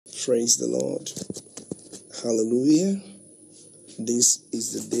Praise the Lord. Hallelujah. This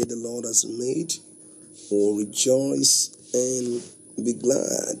is the day the Lord has made. We'll rejoice and be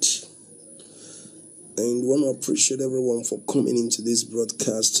glad. And want to appreciate everyone for coming into this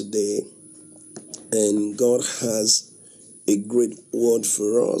broadcast today. And God has a great word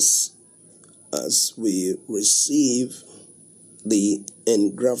for us as we receive the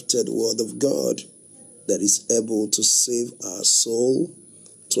engrafted word of God that is able to save our soul,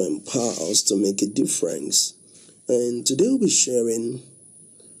 to empower us to make a difference. And today we'll be sharing,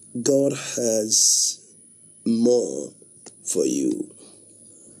 God has more for you.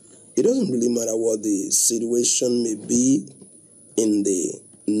 It doesn't really matter what the situation may be in the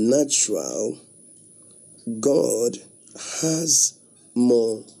natural, God has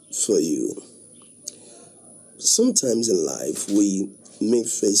more for you. Sometimes in life, we may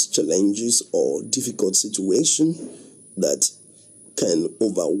face challenges or difficult situations that can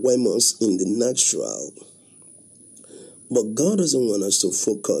overwhelm us in the natural. But God doesn't want us to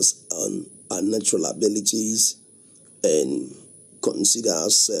focus on our natural abilities and consider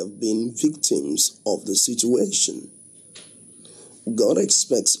ourselves being victims of the situation. God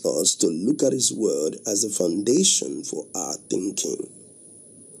expects us to look at His Word as a foundation for our thinking.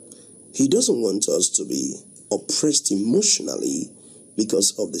 He doesn't want us to be oppressed emotionally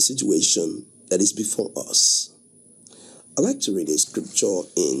because of the situation that is before us. I'd like to read a scripture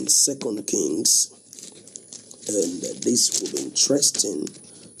in 2 Kings, and this will be interesting.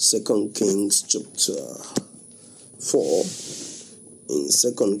 2 Kings chapter 4. In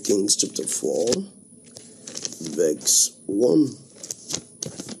 2 Kings chapter 4, verse 1.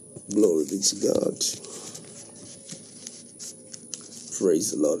 Glory be to God.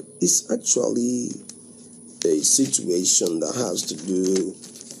 Praise the Lord. It's actually a situation that has to do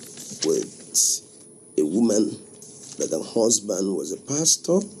with a woman that her husband was a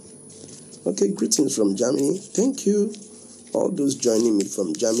pastor. Okay, greetings from Germany. Thank you. All those joining me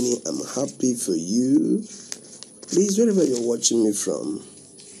from Germany, I'm happy for you. Please, wherever you're watching me from,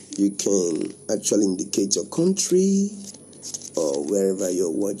 you can actually indicate your country or wherever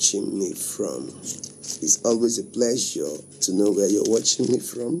you're watching me from. It's always a pleasure to know where you're watching me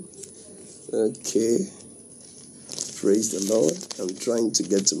from. Okay. Praise the Lord. I'm trying to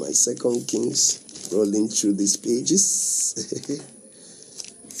get to my 2 Kings, rolling through these pages.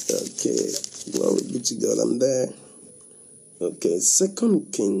 Okay. Glory be to God. I'm there. Okay. 2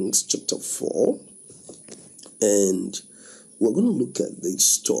 Kings chapter 4. And we're going to look at the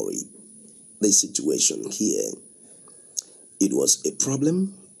story, the situation here. It was a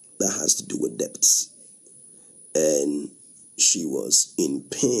problem that has to do with debts. And she was in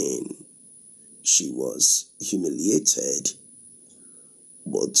pain. She was humiliated.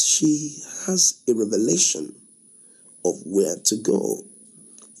 But she has a revelation of where to go.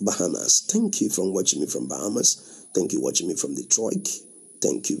 Bahamas. Thank you for watching me from Bahamas. Thank you for watching me from Detroit.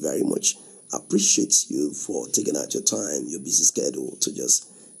 Thank you very much. I appreciate you for taking out your time, your busy schedule to just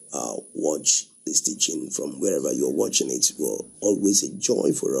watch this teaching from wherever you're watching it. It will always a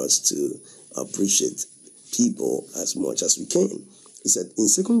joy for us to appreciate people as much as we can. He said in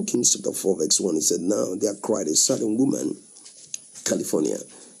 2 Kings chapter 4 verse 1, he said, now there cried a certain woman, California,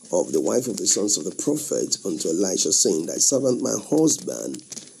 of the wife of the sons of the prophet unto Elisha, saying, thy servant my husband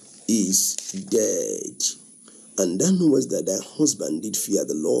is dead. And thou knowest that thy husband did fear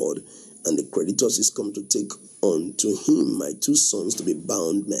the Lord, and the creditors is come to take unto him my 2 sons to be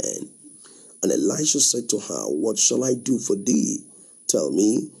bound men. And Elisha said to her, what shall I do for thee? Tell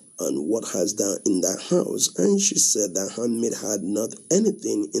me, and what hast thou in thy house? And she said, thy handmaid had not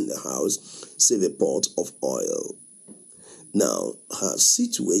anything in the house, save a pot of oil. Now, her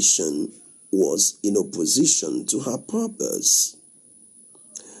situation was in opposition to her purpose.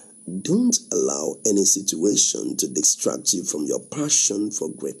 Don't allow any situation to distract you from your passion for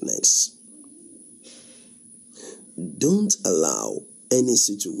greatness. Don't allow any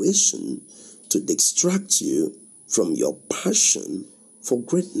situation to distract you from your passion for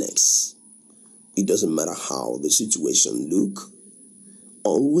greatness. It doesn't matter how the situation look.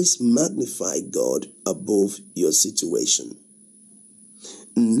 Always magnify God above your situation.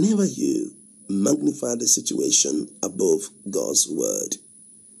 Never you magnify the situation above God's word.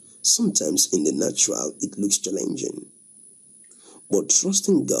 Sometimes in the natural, it looks challenging. But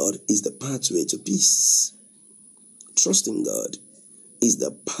trusting God is the pathway to peace. Trusting God is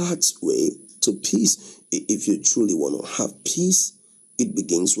the pathway to peace. If you truly want to have peace, it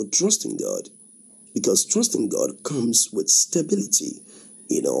begins with trusting God. Because trusting God comes with stability.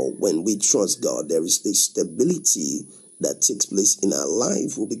 You know, when we trust God, there is the stability that takes place in our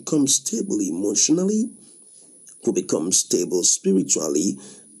life. We'll become stable emotionally. We'll become stable spiritually.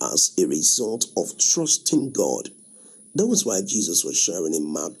 as a result of trusting God. That was why Jesus was sharing in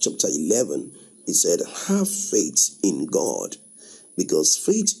Mark chapter 11. He said, have faith in God. Because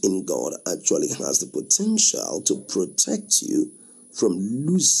faith in God actually has the potential to protect you from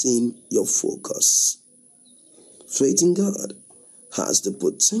losing your focus. Faith in God has the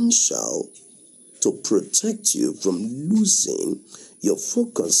potential to protect you from losing your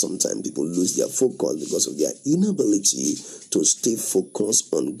focus. Sometimes people lose their focus because of their inability to stay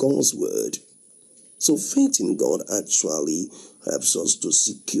focused on God's word. So faith in God actually helps us to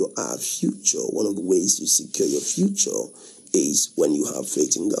secure our future. One of the ways you secure your future is when you have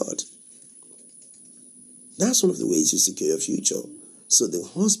faith in God. That's one of the ways you secure your future. So the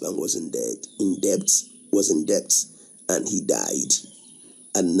husband was in debt, and he died.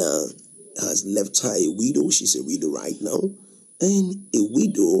 And now has left her a widow. She's a widow right now. And a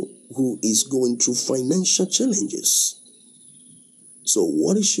widow who is going through financial challenges. So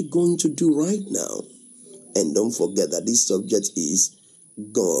what is she going to do right now? And don't forget that this subject is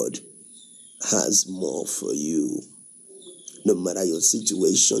God has more for you. No matter your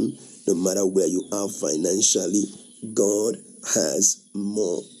situation, no matter where you are financially, God has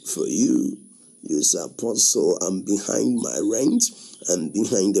more for you. You say, Apostle, I'm behind my rent, I'm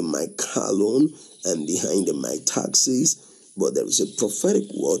behind my car loan, I'm behind my taxes, but there is a prophetic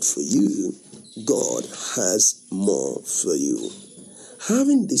word for you. God has more for you.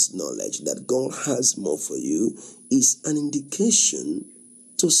 Having this knowledge that God has more for you is an indication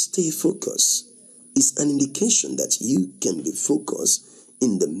to stay focused. It's an indication that you can be focused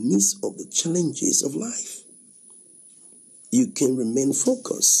in the midst of the challenges of life. You can remain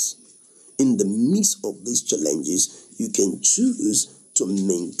focused. In the midst of these challenges, you can choose to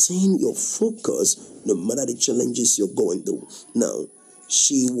maintain your focus no matter the challenges you're going through. Now,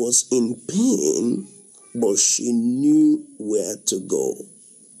 she was in pain, but she knew where to go.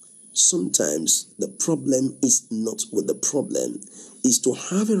 Sometimes the problem is not with the problem, is to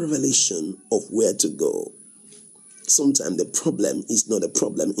have a revelation of where to go. Sometimes the problem is not a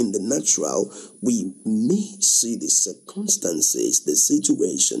problem in the natural. We may see the circumstances, the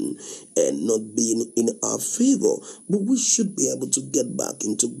situation, and not being in our favor, but we should be able to get back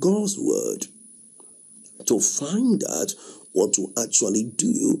into God's word to find out what to actually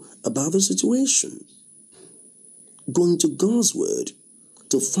do about the situation. Going to God's word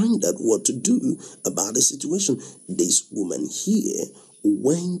to find out what to do about the situation. This woman here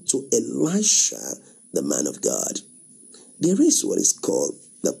went to Elisha, the man of God. There is what is called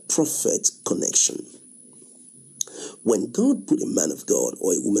the prophet connection. When God put a man of God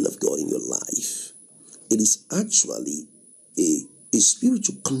or a woman of God in your life, it is actually a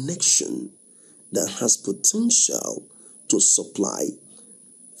spiritual connection that has potential to supply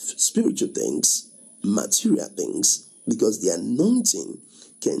spiritual things, material things, because the anointing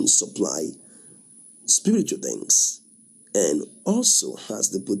can supply spiritual things and also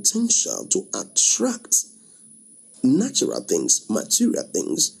has the potential to attract natural things, material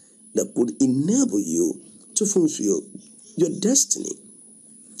things that could enable you to fulfill your destiny.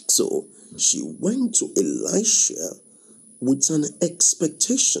 So she went to Elisha with an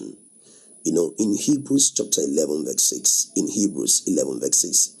expectation. You know, in Hebrews chapter 11 verse 6, in Hebrews 11 verse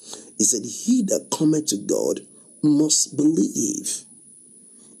 6, it said, he that cometh to God must believe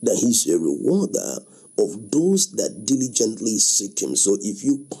that he's a rewarder of those that diligently seek him. So if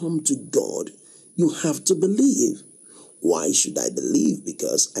you come to God, you have to believe. Why should I believe?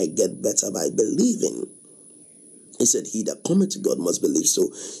 Because I get better by believing. He said, he that cometh to God must believe. So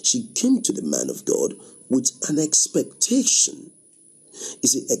she came to the man of God with an expectation. You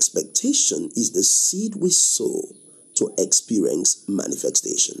see, expectation is the seed we sow to experience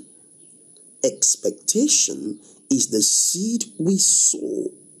manifestation. Expectation is the seed we sow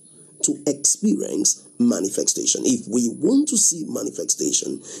to experience manifestation. If we want to see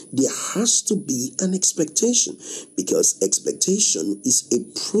manifestation, there has to be an expectation, because expectation is a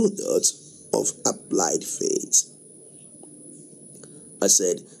product of applied faith. I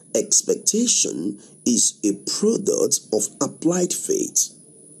said, expectation is a product of applied faith.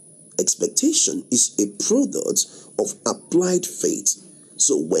 Expectation is a product of applied faith.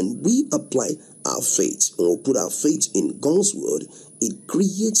 So when we apply our faith, or put our faith in God's word, it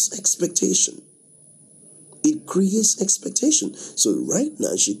creates expectation. It creates expectation. So right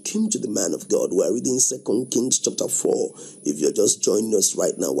now, she came to the man of God. We're reading 2 Kings chapter 4. If you're just joining us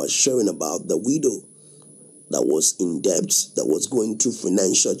right now, we're sharing about the widow that was in debt, that was going through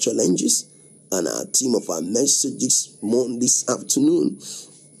financial challenges. And our theme of our message this afternoon,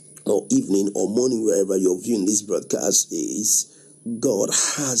 or evening, or morning, wherever you're viewing this broadcast, is God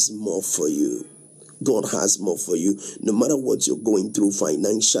has more for you. God has more for you. No matter what you're going through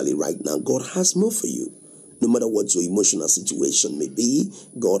financially right now, God has more for you. No matter what your emotional situation may be,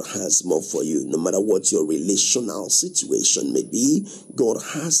 God has more for you. No matter what your relational situation may be, God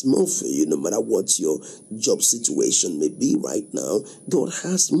has more for you. No matter what your job situation may be right now, God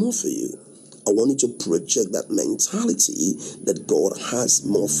has more for you. I want you to project that mentality that God has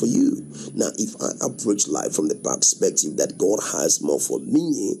more for you. Now, if I approach life from the perspective that God has more for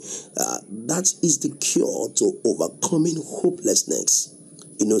me, that is the cure to overcoming hopelessness.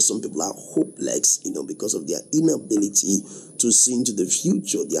 Some people are hopeless, because of their inability to see into the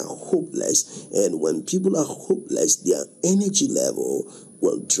future. They are hopeless. And when people are hopeless, their energy level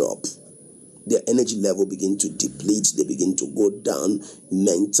will drop. Their energy level begin to deplete. They begin to go down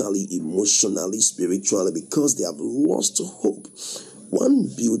mentally, emotionally, spiritually, because they have lost hope. One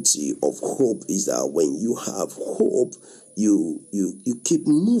beauty of hope is that when you have hope, you keep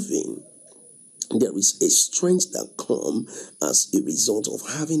moving. There is a strength that comes as a result of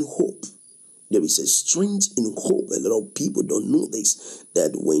having hope. There is a strength in hope. A lot of people don't know this,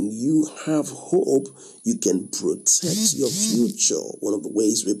 that when you have hope, you can protect your future. One of the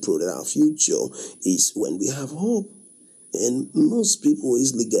ways we protect our future is when we have hope. And most people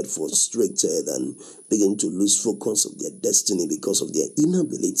easily get frustrated and begin to lose focus of their destiny because of their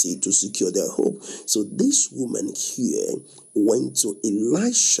inability to secure their hope. So this woman here went to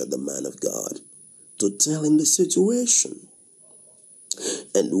Elisha, the man of God, to tell him the situation.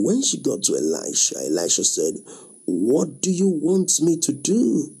 And when she got to Elisha said, "What do you want me to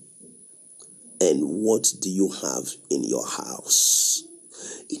do? And what do you have in your house?"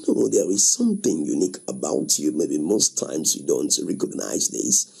 There is something unique about you. Maybe most times you don't recognize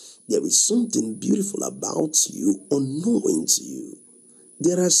this. There is something beautiful about you, unknown to you.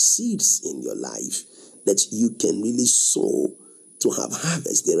 There are seeds in your life that you can really sow to have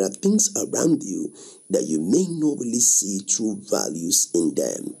harvest. There are things around you that you may not really see true values in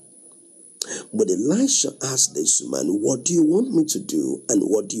them. But Elisha asked this woman, "What do you want me to do? And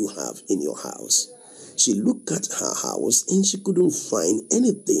what do you have in your house?" She looked at her house and she couldn't find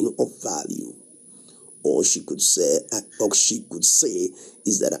anything of value. All she could say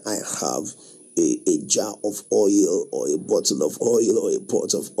is that I have a jar of oil, or a bottle of oil, or a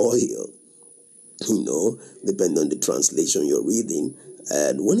pot of oil. Depending on the translation you're reading.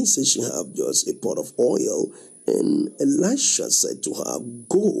 And when he says she have just a pot of oil, and Elisha said to her,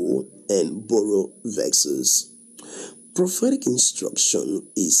 "Go and borrow vessels." Prophetic instruction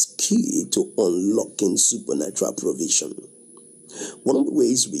is key to unlocking supernatural provision. One of the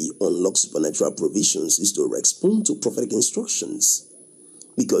ways we unlock supernatural provisions is to respond to prophetic instructions,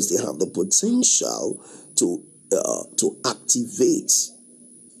 because they have the potential to activate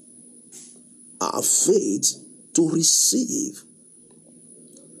our faith to receive.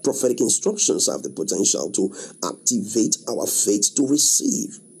 Prophetic instructions have the potential to activate our faith to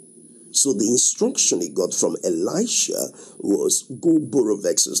receive. So the instruction he got from Elisha was, "Go borrow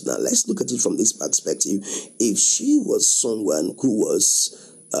vessels." Now let's look at it from this perspective. If she was someone who was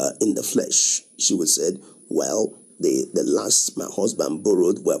in the flesh, she would said, "Well, the last my husband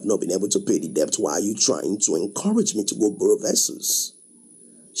borrowed, we have not been able to pay the debt. Why are you trying to encourage me to go borrow vessels?"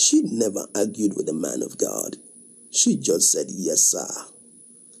 She never argued with the man of God. She just said, "Yes, sir."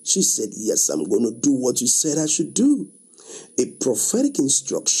 She said, "Yes, I'm going to do what you said I should do." A prophetic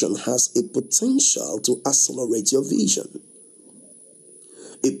instruction has a potential to accelerate your vision.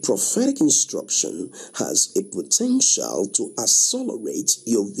 A prophetic instruction has a potential to accelerate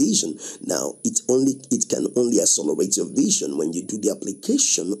your vision. Now, it can only accelerate your vision when you do the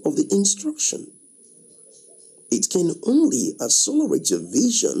application of the instruction. It can only accelerate your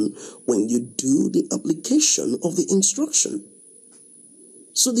vision when you do the application of the instruction.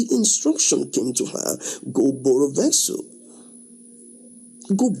 So the instruction came to her, "Go borrow vessel."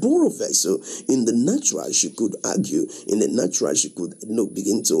 Go borrow vessel. In the natural, she could argue. In the natural, she could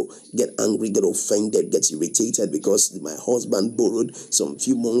begin to get angry, get offended, get irritated because my husband borrowed some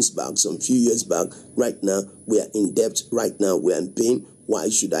few months back, some few years back. Right now, we are in debt. Right now, we are in pain. Why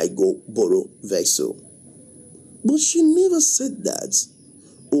should I go borrow vessel? But she never said that.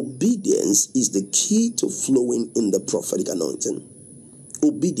 Obedience is the key to flowing in the prophetic anointing.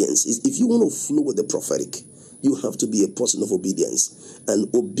 Obedience is, if you want to flow with the prophetic, you have to be a person of obedience.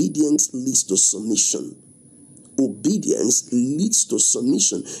 And obedience leads to submission. Obedience leads to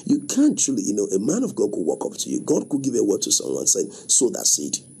submission. You can't truly, a man of God could walk up to you. God could give a word to someone and say, "Sow that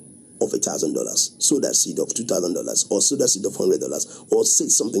seed of $1,000, sow that seed of $2,000, or sow that seed of $100, or say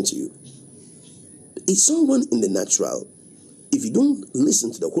something to you." It's someone in the natural. If you don't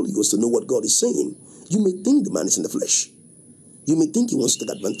listen to the Holy Ghost to know what God is saying, you may think the man is in the flesh. You may think he wants to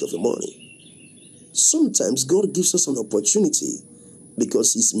take advantage of your money. Sometimes God gives us an opportunity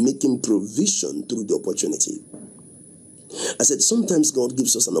because he's making provision through the opportunity. I said sometimes God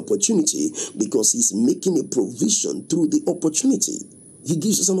gives us an opportunity because he's making a provision through the opportunity. He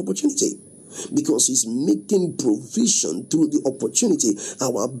gives us an opportunity because he's making provision through the opportunity.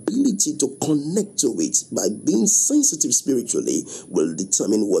 Our ability to connect to it by being sensitive spiritually will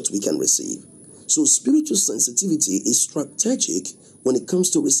determine what we can receive. So spiritual sensitivity is strategic when it comes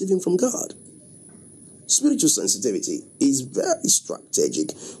to receiving from God. Spiritual sensitivity is very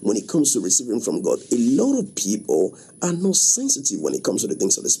strategic when it comes to receiving from God. A lot of people are not sensitive when it comes to the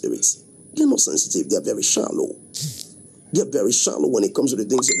things of the Spirit. They're not sensitive. They're very shallow. They're very shallow when it comes to the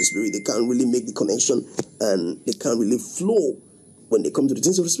things of the Spirit. They can't really make the connection and they can't really flow when they come to the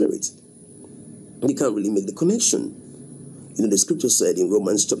things of the Spirit. They can't really make the connection. You know, the scripture said in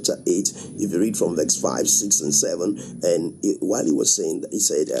Romans chapter 8, if you read from verse 5, 6, and 7, and while he was saying that, he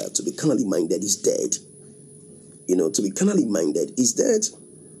said, to be carnally minded is dead. You know, to be carnally minded is dead.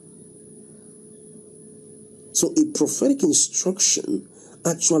 So a prophetic instruction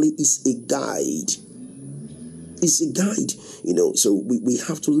actually is a guide. It's a guide, you know, so we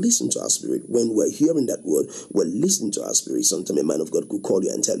have to listen to our spirit. When we're hearing that word, we're listening to our spirit. Sometimes a man of God could call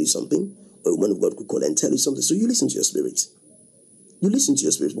you and tell you something, or a woman of God could call and tell you something. So you listen to your spirit. You listen to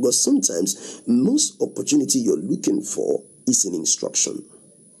your spirit, because sometimes most opportunity you're looking for is an instruction.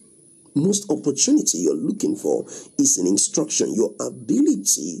 Most opportunity you're looking for is an instruction. Your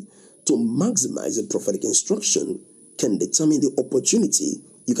ability to maximize a prophetic instruction can determine the opportunity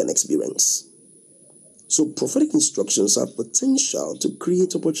you can experience. So prophetic instructions have potential to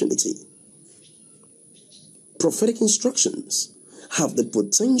create opportunity. Prophetic instructions have the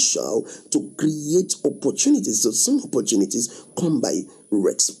potential to create opportunities. So some opportunities come by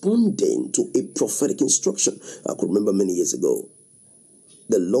responding to a prophetic instruction. I could remember many years ago,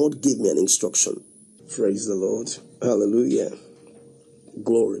 the Lord gave me an instruction. Praise the Lord. Hallelujah.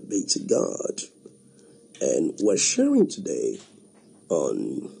 Glory be to God. And we're sharing today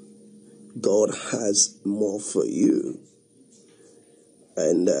on God has more for you.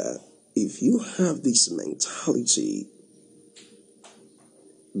 And if you have this mentality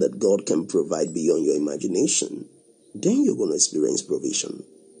that God can provide beyond your imagination, then you're going to experience provision.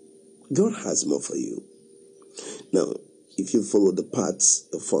 God has more for you. Now, if you follow the parts,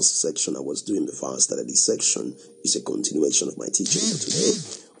 the first section I was doing before I started this section is a continuation of my teaching for today.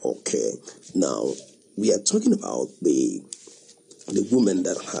 Okay, now we are talking about the woman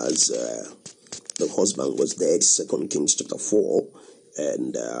that has the husband was dead, 2 Kings chapter 4,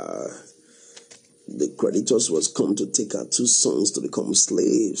 and the creditors was come to take her 2 sons to become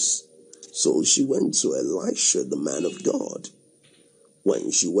slaves. So she went to Elisha, the man of God.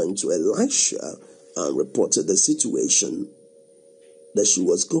 When she went to Elisha and reported the situation that she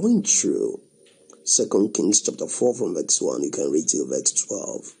was going through, 2 Kings chapter 4 from verse 1, you can read till verse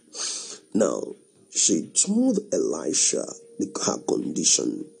 12. Now, she told Elisha her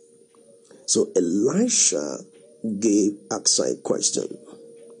condition. So Elisha asked her a question.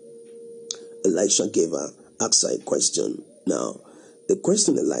 Elisha gave her asked her a question. Now, the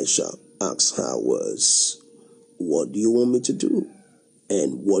question Elisha asked her was, what do you want me to do?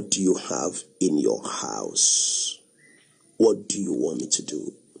 And what do you have in your house? What do you want me to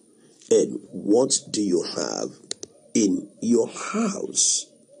do? And what do you have in your house?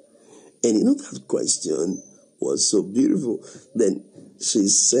 And you know, that question was so beautiful. Then she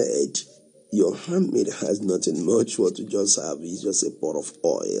said, your handmaid has nothing much. What you just have is just a pot of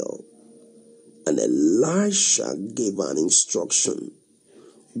oil. And Elisha gave an instruction.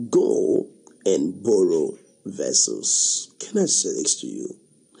 Go and borrow vessels. Can I say this to you?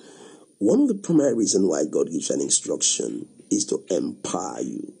 One of the primary reasons why God gives an instruction is to empower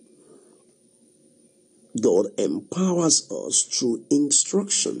you. God empowers us through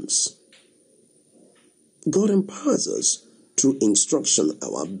instructions. God empowers us through instruction.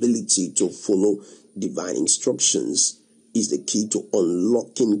 Our ability to follow divine instructions is the key to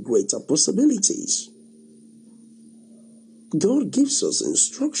unlocking greater possibilities. God gives us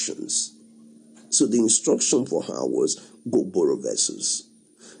instructions. So the instruction for her was, go borrow vessels.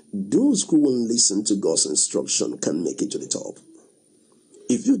 Those who won't listen to God's instruction can make it to the top.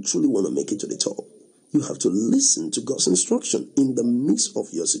 If you truly want to make it to the top, you have to listen to God's instruction. In the midst of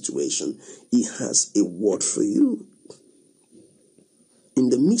your situation, He has a word for you. In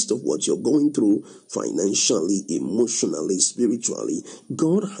the midst of what you're going through, financially, emotionally, spiritually,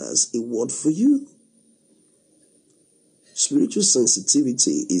 God has a word for you. Spiritual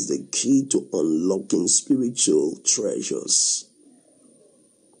sensitivity is the key to unlocking spiritual treasures.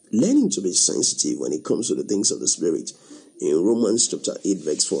 Learning to be sensitive when it comes to the things of the Spirit. In Romans chapter 8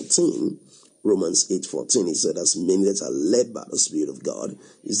 verse 14, Romans 8:14, he said, as many that are led by the Spirit of God,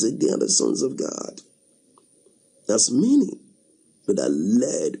 he said, they are the sons of God. As many that are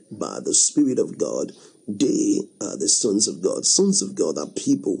led by the Spirit of God, they are the sons of God. Sons of God are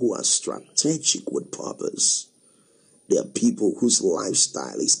people who are strategic with purpose. They are people whose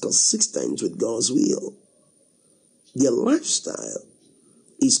lifestyle is consistent with God's will. Their lifestyle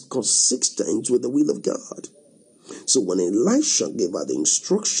is consistent with the will of God. So when Elisha gave her the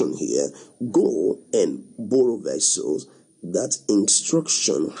instruction here, go and borrow vessels, that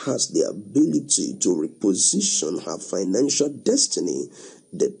instruction has the ability to reposition her financial destiny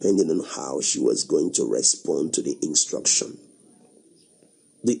depending on how she was going to respond to the instruction.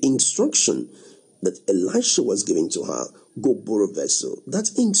 The instruction that Elisha was giving to her, go borrow vessel,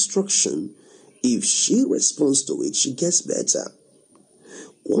 that instruction, if she responds to it, she gets better.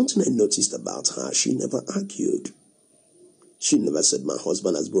 One thing I noticed about her, she never argued. She never said, my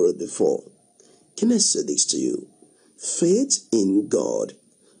husband has borrowed before. Can I say this to you? Faith in God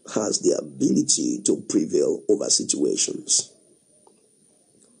has the ability to prevail over situations.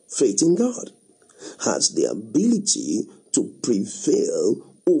 Faith in God has the ability to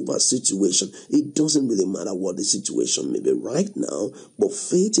prevail over situation. It doesn't really matter what the situation may be right now, but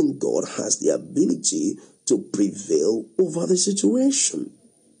faith in God has the ability to prevail over the situation.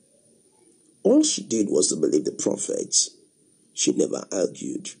 All she did was to believe the prophets. She never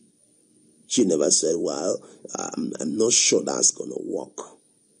argued. She never said, well, I'm not sure that's going to work.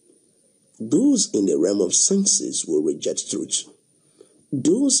 Those in the realm of senses will reject truth.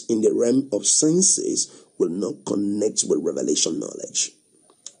 Those in the realm of senses will not connect with revelation knowledge.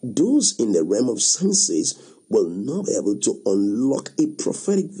 Those in the realm of senses will not be able to unlock a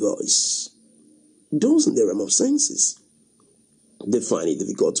prophetic voice. Those in the realm of senses, they find it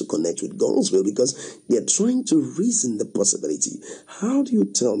difficult to connect with God's will because they're trying to reason the possibility. How do you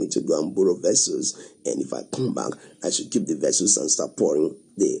tell me to go and borrow vessels, and if I come back, I should keep the vessels and start pouring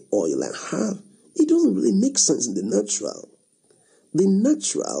the oil I have? It doesn't really make sense in the natural. The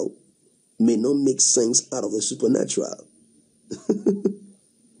natural may not make sense out of the supernatural.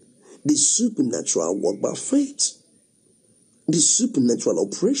 The supernatural work by faith. The supernatural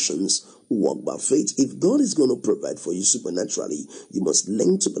operations work by faith. If God is going to provide for you supernaturally, you must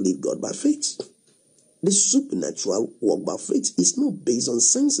learn to believe God by faith. The supernatural work by faith is not based on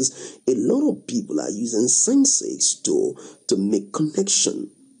senses. A lot of people are using senses to make connection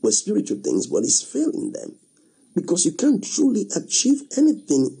with spiritual things, but it's failing them. Because you can't truly achieve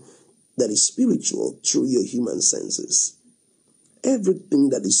anything that is spiritual through your human senses. Everything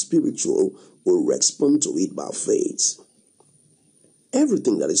that is spiritual will respond to it by faith.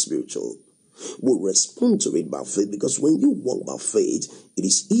 Everything that is spiritual will respond to it by faith, because when you walk by faith, it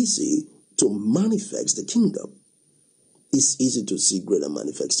is easy to manifest the kingdom. It's easy to see greater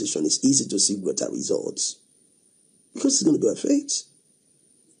manifestation. It's easy to see greater results because it's going to be by faith.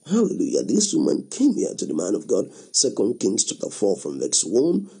 Hallelujah. This woman came here to the man of God, 2 Kings chapter 4 from verse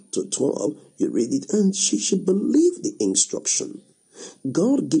 1 to 12. You read it, and she should believe the instruction.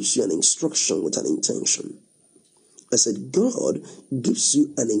 God gives you an instruction with an intention. I said, God gives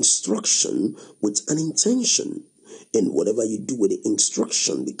you an instruction with an intention. And whatever you do with the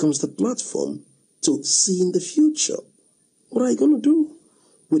instruction becomes the platform to see in the future. What are you going to do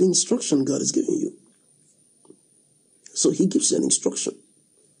with the instruction God is giving you? So he gives you an instruction.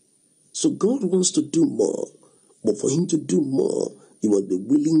 So God wants to do more. But for him to do more, you must be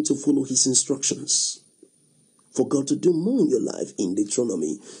willing to follow his instructions. For God to do more in your life, in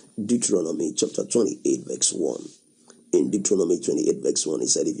Deuteronomy chapter 28 verse 1. In Deuteronomy 28 verse 1, he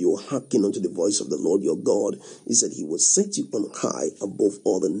said, if you hearken unto the voice of the Lord your God, he said he will set you on high above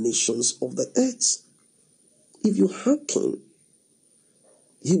all the nations of the earth. If you hearken,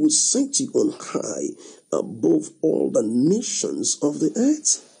 he will set you on high above all the nations of the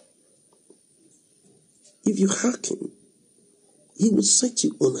earth. If you hearken, he will set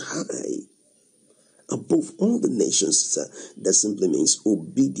you on high above all the nations. That simply means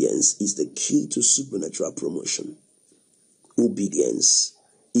obedience is the key to supernatural promotion. Obedience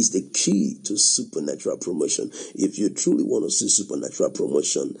is the key to supernatural promotion. If you truly want to see supernatural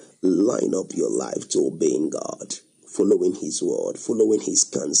promotion, line up your life to obeying God, following his word, following his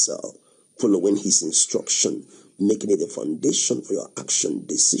counsel, following his instruction, making it a foundation for your action,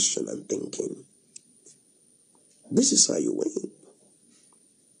 decision, and thinking. This is how you win.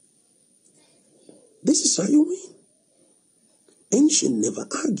 This is how you win. And she never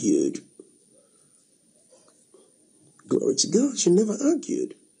argued. Glory to God. She never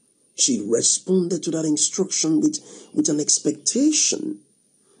argued. She responded to that instruction with an expectation,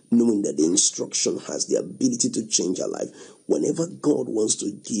 knowing that the instruction has the ability to change her life. Whenever God wants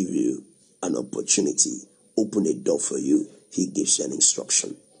to give you an opportunity, open a door for you, he gives you an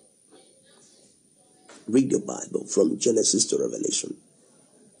instruction. Read your Bible from Genesis to Revelation.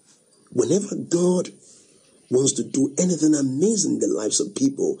 Whenever God wants to do anything amazing in the lives of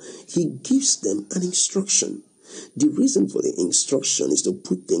people, he gives them an instruction. The reason for the instruction is to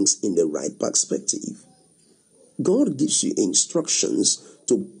put things in the right perspective. God gives you instructions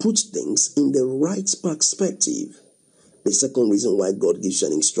to put things in the right perspective. The second reason why God gives you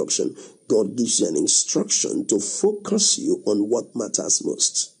an instruction, God gives you an instruction to focus you on what matters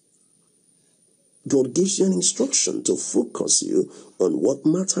most. God gives you an instruction to focus you on what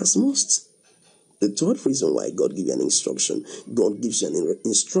matters most. The third reason why God gives you an instruction, God gives you an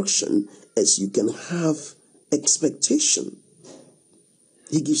instruction as you can have expectation.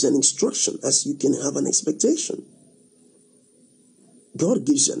 He gives you an instruction as you can have an expectation. God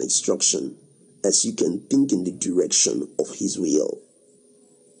gives you an instruction as you can think in the direction of his will.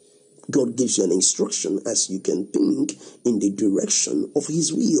 God gives you an instruction as you can think in the direction of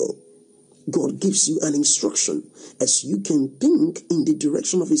his will. God gives you an instruction as you can think in the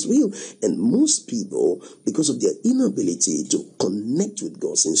direction of his will. And most people, because of their inability to connect with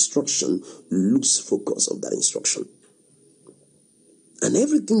God's instruction, lose focus of that instruction. And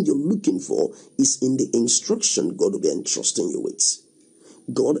everything you're looking for is in the instruction God will be entrusting you with.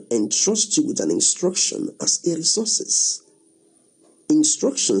 God entrusts you with an instruction as a resources.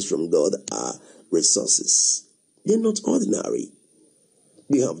 Instructions from God are resources. They're not ordinary.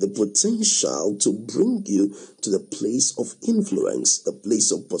 You have the potential to bring you to the place of influence, the place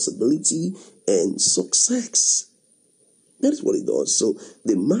of possibility and success. That is what it does. So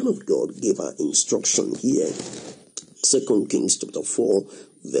the man of God gave our instruction here. 2 Kings chapter 4,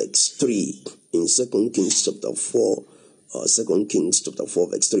 verse 3. In 2 Kings chapter 4, 2 Kings chapter 4,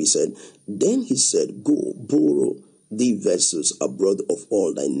 verse 3 said, Then he said, Go, borrow thee vessels abroad of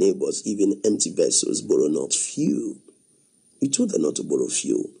all thy neighbors, even empty vessels, borrow not few. He told them not to borrow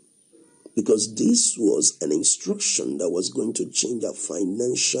few, because this was an instruction that was going to change her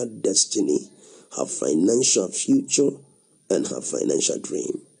financial destiny, her financial future, and her financial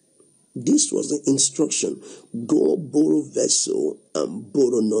dream. This was the instruction. Go borrow vessel and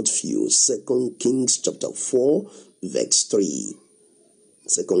borrow not few. 2 Kings chapter 4, verse 3.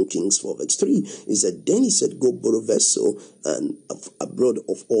 2 Kings 4 verse 3, he said, Then he said, Go borrow vessel and abroad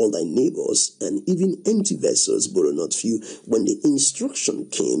of all thy neighbors, and even empty vessels, borrow not few. When the instruction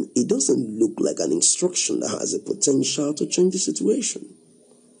came, it doesn't look like an instruction that has a potential to change the situation.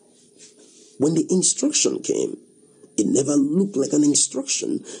 When the instruction came, it never looked like an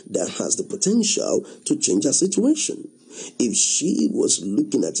instruction that has the potential to change her situation. If she was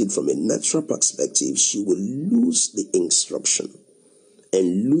looking at it from a natural perspective, she would lose the instruction.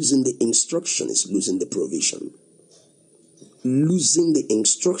 And losing the instruction is losing the provision. Losing the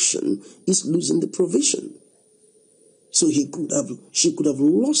instruction is losing the provision. So she could have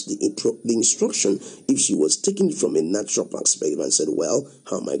lost the instruction if she was taking it from a natural perspective and said, well,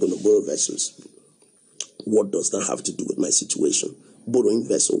 how am I going to borrow vessels? What does that have to do with my situation? Borrowing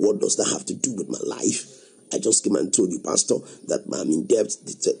vessel, what does that have to do with my life? I just came and told you, Pastor, that I'm in debt.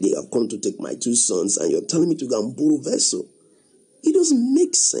 They have come to take my 2 sons, and you're telling me to go and borrow vessel. It doesn't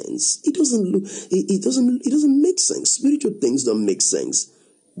make sense. It doesn't make sense. Spiritual things don't make sense,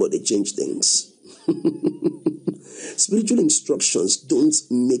 but they change things. Spiritual instructions don't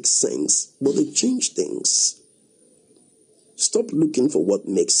make sense, but they change things. Stop looking for what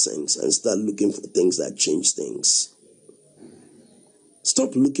makes sense and start looking for things that change things.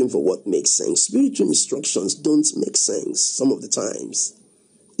 Stop looking for what makes sense. Spiritual instructions don't make sense some of the times.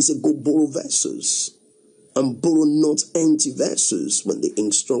 He said, go borrow vessels. And borrow not empty vessels. When the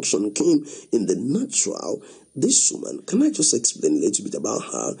instruction came in the natural, this woman, can I just explain a little bit about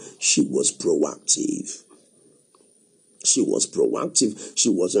her? She was proactive. She was proactive. She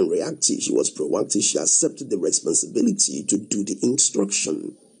wasn't reactive. She was proactive. She accepted the responsibility to do the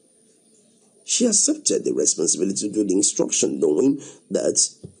instruction. She accepted the responsibility to do the instruction, knowing that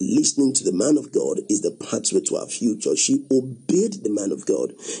listening to the man of God is the pathway to our future. She obeyed the man of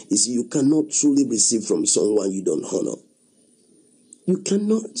God. You see, you cannot truly receive from someone you don't honor. You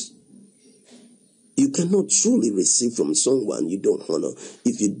cannot. You cannot truly receive from someone you don't honor.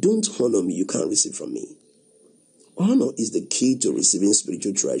 If you don't honor me, you can't receive from me. Honor is the key to receiving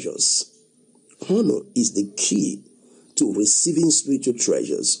spiritual treasures. Honor is the key to receiving spiritual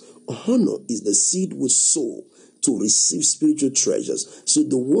treasures. Honor is the seed we sow to receive spiritual treasures. So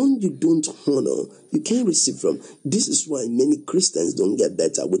the one you don't honor, you can't receive from. This is why many Christians don't get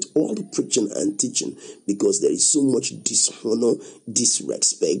better with all the preaching and teaching, because there is so much dishonor,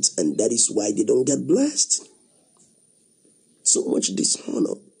 disrespect, and that is why they don't get blessed. So much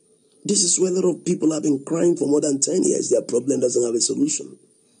dishonor. This is where a lot of people have been crying for more than 10 years. Their problem doesn't have a solution.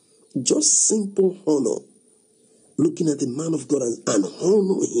 Just simple honor. Looking at the man of God and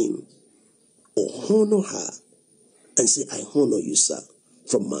honor him or honor her and say, I honor you, sir.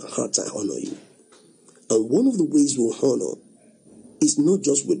 From my heart, I honor you. And one of the ways we honor is not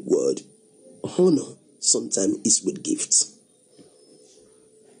just with word. Honor sometimes is with gifts.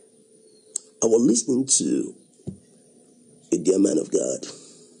 I was listening to a dear man of God,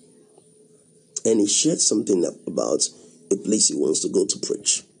 and he shared something about a place he wants to go to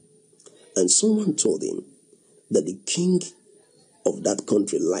preach. And someone told him that the king of that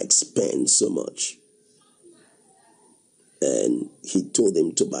country likes pen so much. And he told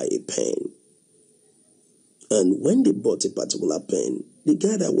him to buy a pen. And when they bought a particular pen, the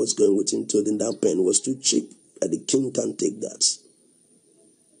guy that was going with him told him that pen was too cheap, that the king can't take that.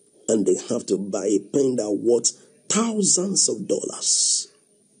 And they have to buy a pen that worth thousands of dollars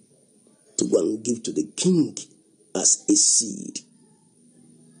to go and give to the king as a seed.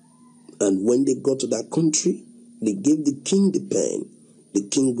 And when they got to that country, they gave the king the pen. The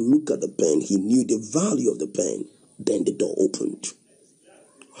king looked at the pen. He knew the value of the pen. Then the door opened.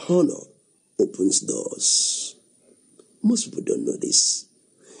 Honor opens doors. Most people don't know this.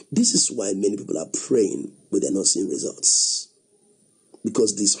 This is why many people are praying, but they're not seeing results.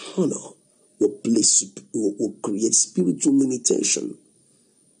 Because this honor will create spiritual limitation.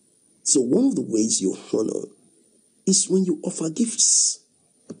 So one of the ways you honor is when you offer gifts.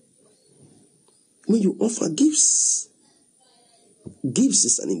 When you offer gifts, gifts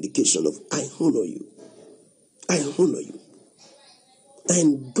is an indication of I honor you. I honor you.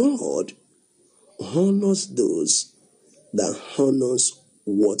 And God honors those that honors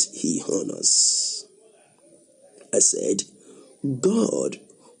what he honors. I said, God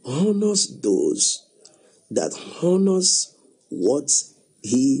honors those that honors what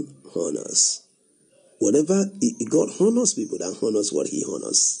he honors. Whatever, God honors people that honors what he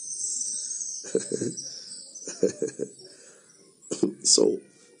honors.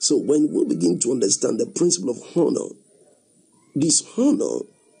 So when we begin to understand the principle of honor, this honor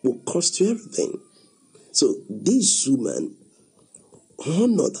will cost you everything. So this woman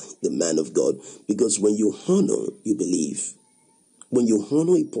honored the man of God, because when you honor, you believe. When you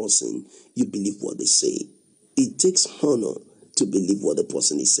honor a person, you believe what they say. It takes honor to believe what the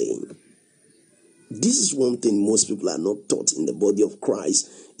person is saying. This is one thing most people are not taught in the body of Christ.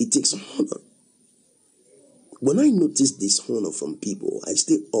 It takes honor. When I notice this honor from people, I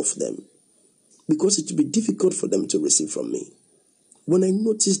stay off them, because it will be difficult for them to receive from me. When I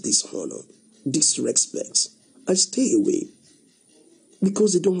notice this honor, disrespect, I stay away,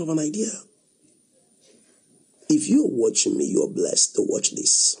 because they don't have an idea. If you're watching me, you're blessed to watch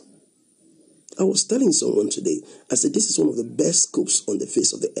this. I was telling someone today, I said, this is one of the best scopes on the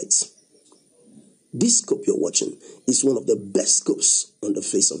face of the earth. This scope you're watching is one of the best scopes on the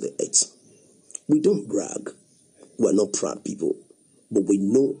face of the earth. We don't brag. We're not proud people, but we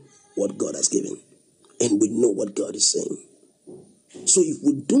know what God has given, and we know what God is saying. So if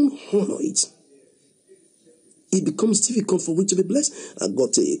we don't honor it, it becomes difficult for we to be blessed. I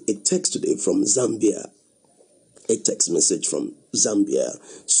got a text today from Zambia, a text message from Zambia.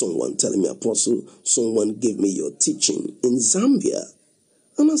 Someone telling me, Apostle, someone gave me your teaching in Zambia.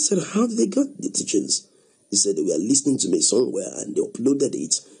 And I said, how did they get the teachings? He said they were listening to me somewhere and they uploaded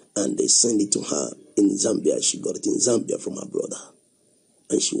it and they sent it to her in Zambia. She got it in Zambia from her brother.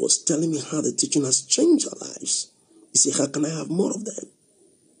 And she was telling me how the teaching has changed her lives. He said, how can I have more of them?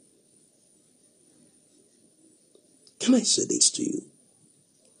 Can I say this to you?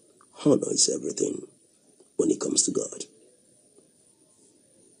 Honor is everything when it comes to God.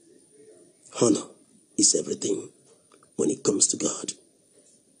 Honor is everything when it comes to God.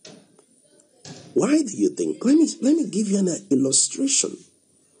 Why do you think? Let me give you an illustration.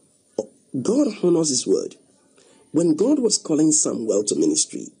 God honors his word. When God was calling Samuel to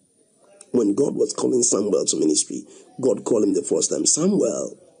ministry, God called him the first time,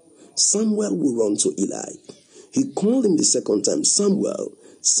 Samuel. Samuel will run to Eli. He called him the second time, Samuel.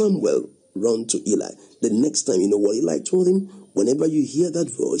 Samuel, run to Eli. The next time, you know what Eli told him? Whenever you hear that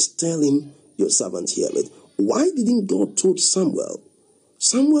voice, tell him your servant hear it. Why didn't God told Samuel,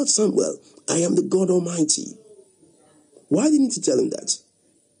 Samuel, Samuel, I am the God Almighty? Why didn't he tell him that?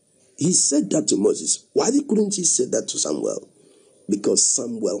 He said that to Moses. Why couldn't he say that to Samuel? Because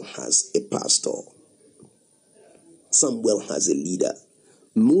Samuel has a pastor. Samuel has a leader.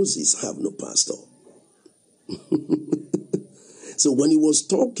 Moses have no pastor. So when he was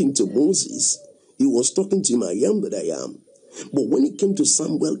talking to Moses, he was talking to him, I am that I am. But when it came to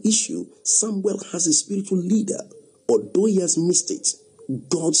Samuel issue, Samuel has a spiritual leader. Although he has missed it,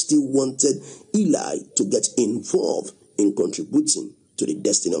 God still wanted Eli to get involved in contributing to the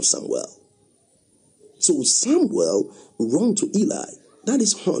destiny of Samuel. So Samuel ran to Eli. That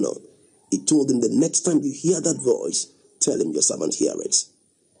is honor. He told him, the next time you hear that voice, tell him your servant hear it.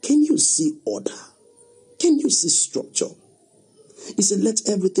 Can you see order? Can you see structure? He said, let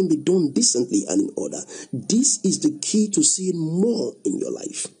everything be done decently and in order. This is the key to seeing more in your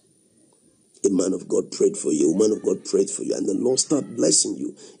life. A man of God prayed for you, a man of God prayed for you, and the Lord started blessing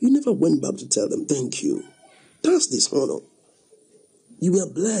you. You never went back to tell them, thank you. That's dishonor. You were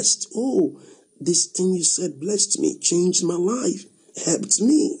blessed. Oh, this thing you said blessed me, changed my life, helped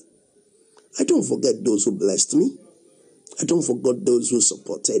me. I don't forget those who blessed me. I don't forget those who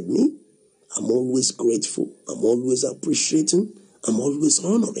supported me. I'm always grateful. I'm always appreciating. I'm always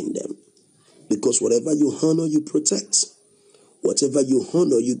honoring them. Because whatever you honor, you protect. Whatever you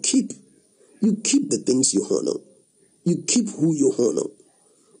honor, you keep. You keep the things you honor. You keep who you honor.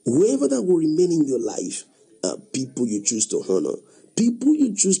 Whoever that will remain in your life are people you choose to honor. People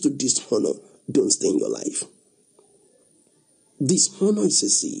you choose to dishonor don't stay in your life. Dishonor is a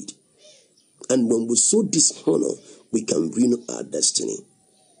seed. And when we sow dishonor, we can ruin our destiny.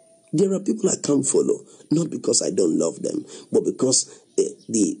 There are people I can't follow, not because I don't love them, but because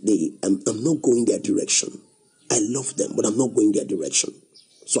I'm not going their direction. I love them, but I'm not going their direction.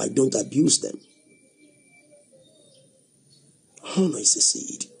 So I don't abuse them. Honor is a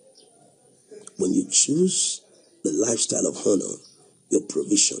seed. When you choose the lifestyle of honor, your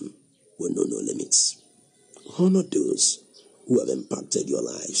provision will know no limits. Honor those who have impacted your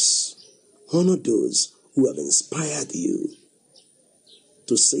lives. Honor those who have inspired you.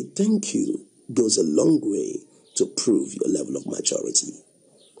 To say thank you goes a long way to prove your level of maturity.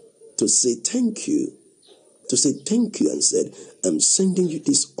 To say thank you and said, I'm sending you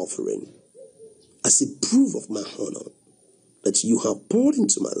this offering as a proof of my honor that you have poured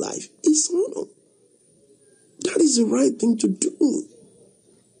into my life is honor. That is the right thing to do.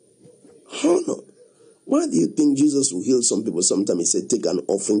 Honor. Why do you think Jesus will heal some people? Sometimes he said, take an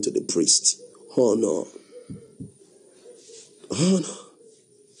offering to the priest. Honor. Honor.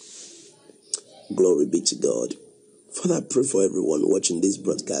 Glory be to God. Father, I pray for everyone watching this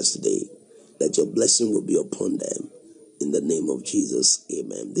broadcast today that your blessing will be upon them. In the name of Jesus,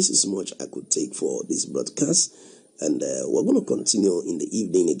 amen. This is much I could take for this broadcast. And we're going to continue in the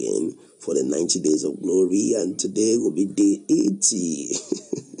evening again for the 90 days of glory. And today will be day 80.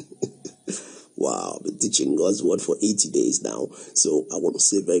 Wow, I've been teaching God's word for 80 days now. So I want to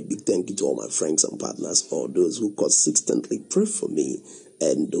say a very big thank you to all my friends and partners, all those who consistently pray for me,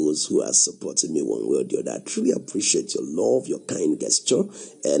 and those who are supporting me one way or the other. I truly appreciate your love, your kind gesture,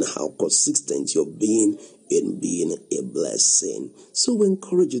 and how consistent you're being in being a blessing. So we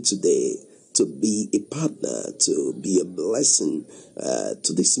encourage you today to be a partner, to be a blessing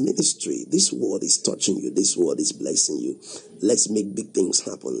to this ministry. This word is touching you. This word is blessing you. Let's make big things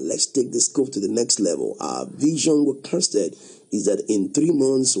happen. Let's take the scope to the next level. Our vision we casted is that in 3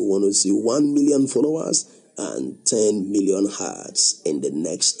 months, we want to see 1 million followers and 10 million hearts in the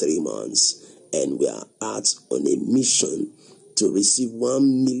next 3 months. And we are out on a mission to receive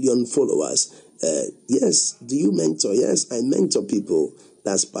 1 million followers. Yes, do you mentor? Yes, I mentor people.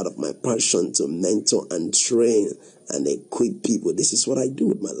 That's part of my passion, to mentor and train and equip people. This is what I do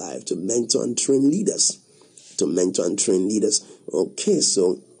with my life, to mentor and train leaders. Okay,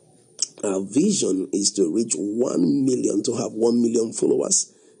 so our vision is to reach 1 million, to have 1 million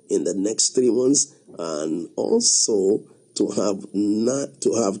followers in the next 3 months, and also to have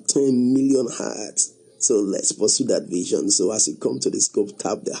 10 million hearts. So let's pursue that vision. So as you come to the scope,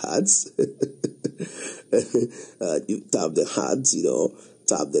 tap the hearts. You tap the hearts,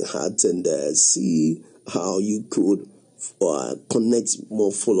 tap the heart and see how you could connect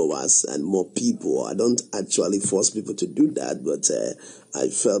more followers and more people. I don't actually force people to do that, but I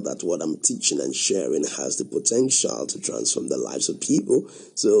felt that what I'm teaching and sharing has the potential to transform the lives of people.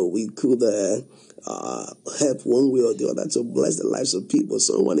 So we could help one way or the other to bless the lives of people.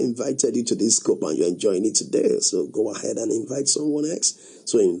 Someone invited you to this scope and you're enjoying it today. So go ahead and invite someone else.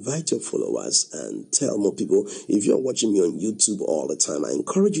 So invite your followers and tell more people. If you're watching me on YouTube all the time, I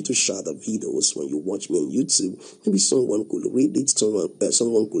encourage you to share the videos when you watch me on YouTube. Maybe someone could read it,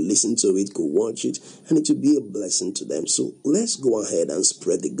 someone could listen to it, could watch it, and it will be a blessing to them. So let's go ahead and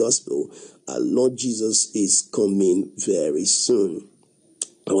spread the gospel. Our Lord Jesus is coming very soon.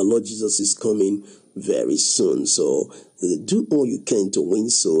 Our Lord Jesus is coming very soon. So do all you can to win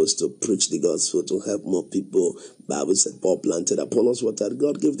souls, to preach the gospel, to help more people. Bible said, Paul planted, Apollos watered,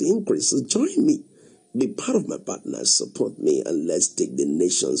 God gave the increase. So join me. Be part of my partners. Support me, and let's take the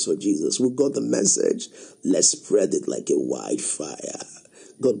nations for Jesus. We got the message. Let's spread it like a wildfire.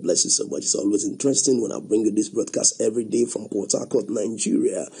 God bless you so much. It's always interesting when I bring you this broadcast every day from Port Harcourt,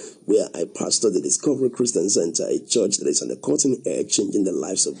 Nigeria, where I pastor the Discovery Christian Center, a church that is on the cutting edge, changing the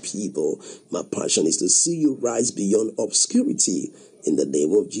lives of people. My passion is to see you rise beyond obscurity in the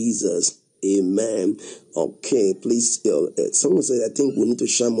name of Jesus. Amen. Okay, please, someone said, I think we need to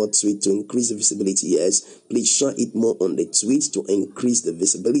share more tweet to increase the visibility. Yes, please share it more on the tweet to increase the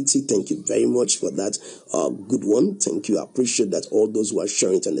visibility. Thank you very much for that good one. Thank you. I appreciate that. All those who are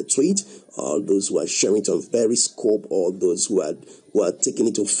sharing it on the tweet, all those who are sharing it on Periscope, all those who are taking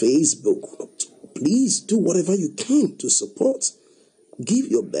it to Facebook, please do whatever you can to support. Give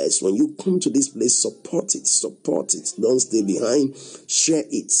your best. When you come to this place, support it. Support it. Don't stay behind. Share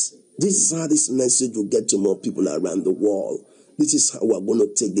it. This is how this message will get to more people around the world. This is how we're going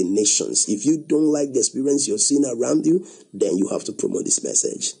to take the nations. If you don't like the experience you're seeing around you, then you have to promote this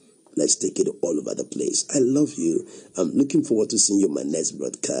message. Let's take it all over the place. I love you. I'm looking forward to seeing you in my next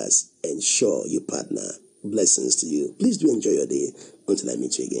broadcast. Ensure you partner. Blessings to you. Please do enjoy your day until I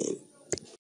meet you again.